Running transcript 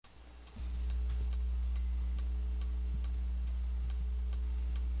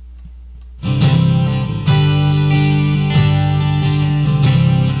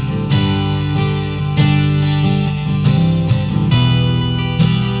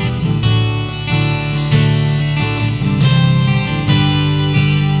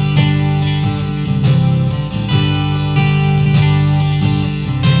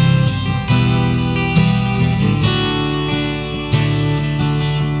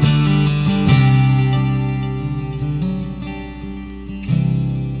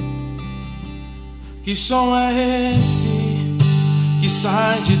Que som é esse que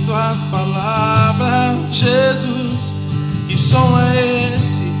sai de tuas palavras, Jesus? Que som é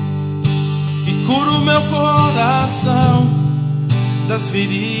esse que cura o meu coração das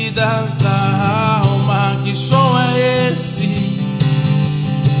feridas da alma? Que som é esse?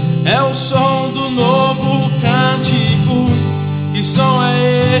 É o som do novo cântico. Que som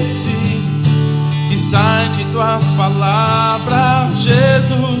é esse que sai de tuas palavras,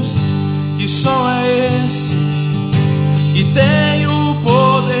 Jesus? Que som é esse que tem o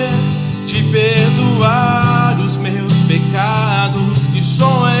poder de perdoar os meus pecados? Que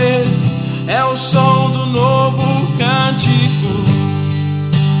som é esse? É o som do novo cântico.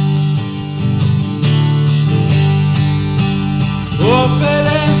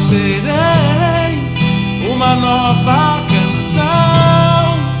 Oferecerei uma nova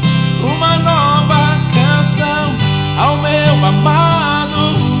canção, uma nova canção ao meu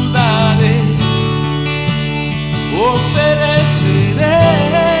amado darei.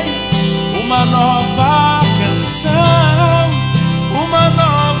 Oferecerei uma nova canção, uma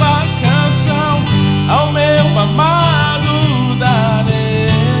nova canção ao meu amado darei.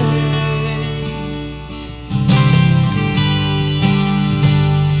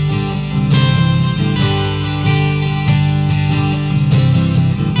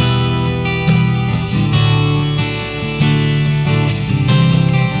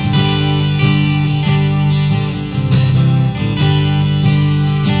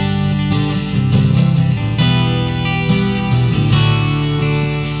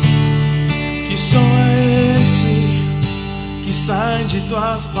 Que som é esse que sai de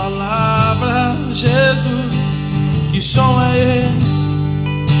tuas palavras, Jesus? Que som é esse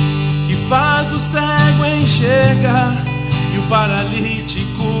que faz o cego enxergar e o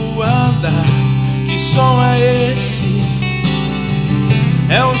paralítico andar? Que som é esse?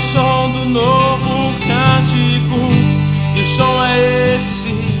 É o som do novo cântico. Que som é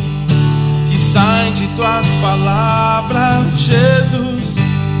esse que sai de tuas palavras, Jesus?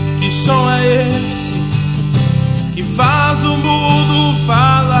 Que som é esse que faz o mudo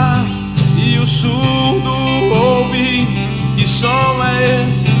falar e o surdo ouvir? Que som é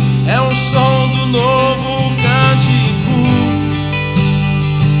esse? É o som do novo cântico.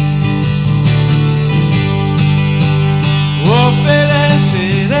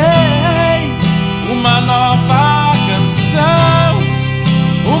 Oferecerei uma nova canção,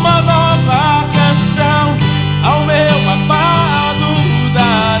 uma nova canção ao meu amado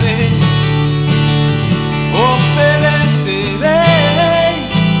darei. Oferecerei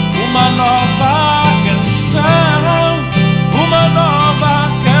uma nova canção, uma nova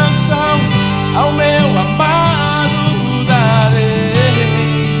canção ao meu amado darei.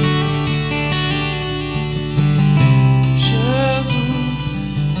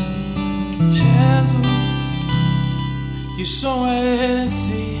 Jesus, Jesus, que som é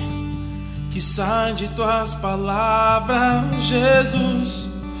esse que sai de tuas palavras, Jesus?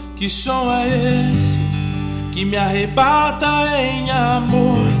 Que som é esse que me arrebata em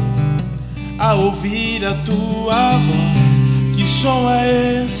amor a ouvir a tua voz? Que som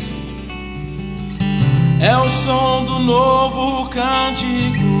é esse? É o som do novo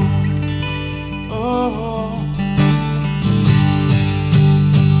cântico. Oh, oh.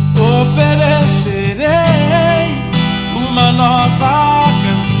 Oferecerei uma nova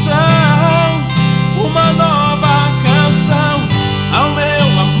canção, uma nova canção ao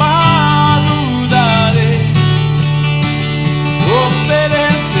meu amado darei.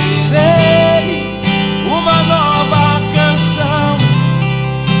 Oferecerei uma nova canção,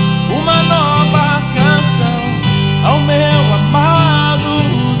 uma nova canção ao meu amado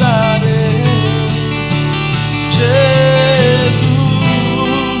darei. Jesus,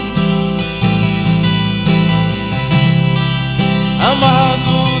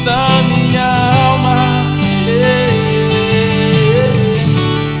 amado da minha alma,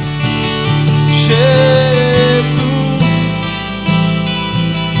 Jesus,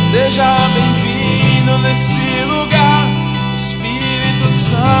 seja bem-vindo nesse lugar. Espírito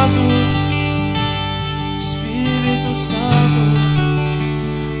Santo, Espírito Santo,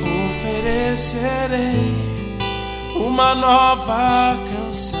 oferecerei uma nova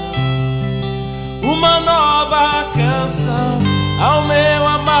canção, uma nova canção ao meu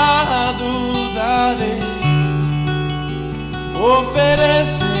amado darei.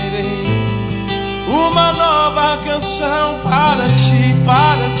 Oferecerei uma nova canção para ti,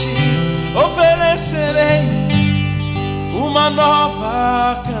 para ti. Oferecerei uma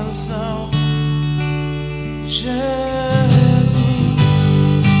nova canção, Jesus.